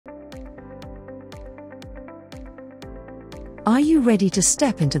Are you ready to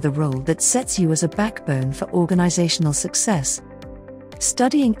step into the role that sets you as a backbone for organizational success?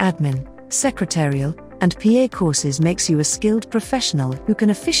 Studying admin, secretarial, and PA courses makes you a skilled professional who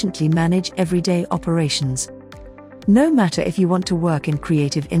can efficiently manage everyday operations. No matter if you want to work in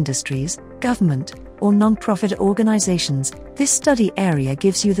creative industries, government, or non-profit organizations, this study area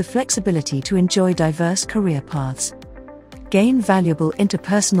gives you the flexibility to enjoy diverse career paths. Gain valuable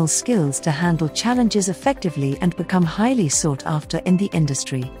interpersonal skills to handle challenges effectively and become highly sought after in the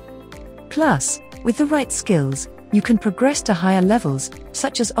industry. Plus, with the right skills, you can progress to higher levels,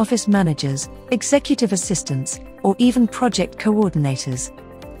 such as office managers, executive assistants, or even project coordinators.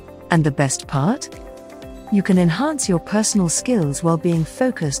 And the best part? You can enhance your personal skills while being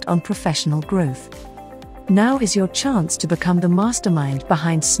focused on professional growth. Now is your chance to become the mastermind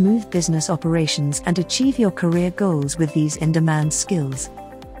behind smooth business operations and achieve your career goals with these in-demand skills.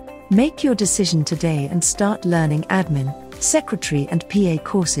 Make your decision today and start learning admin, secretary and PA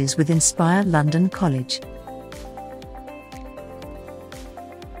courses with Inspire London College.